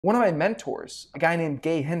One of my mentors, a guy named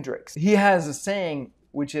Gay Hendricks, he has a saying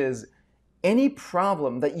which is, any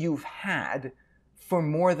problem that you've had for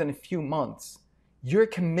more than a few months, you're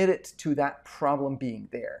committed to that problem being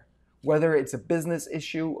there. Whether it's a business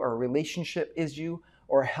issue or a relationship issue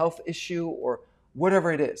or a health issue or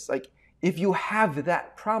whatever it is. Like, if you have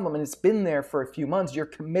that problem and it's been there for a few months, you're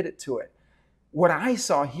committed to it. What I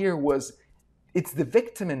saw here was, it's the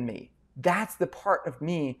victim in me. That's the part of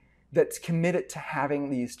me that's committed to having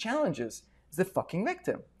these challenges, is the fucking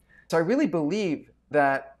victim. So I really believe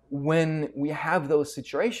that when we have those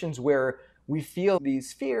situations where we feel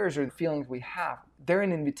these fears or the feelings we have, they're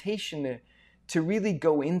an invitation to really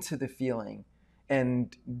go into the feeling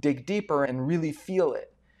and dig deeper and really feel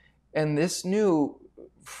it. And this new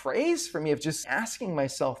phrase for me of just asking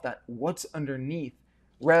myself that, what's underneath,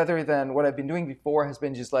 rather than what I've been doing before has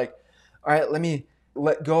been just like, all right, let me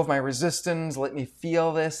let go of my resistance, let me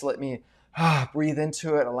feel this, let me breathe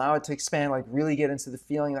into it, allow it to expand, like really get into the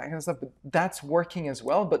feeling, that kind of stuff. But that's working as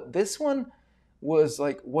well. But this one was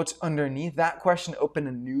like, what's underneath? That question opened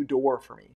a new door for me.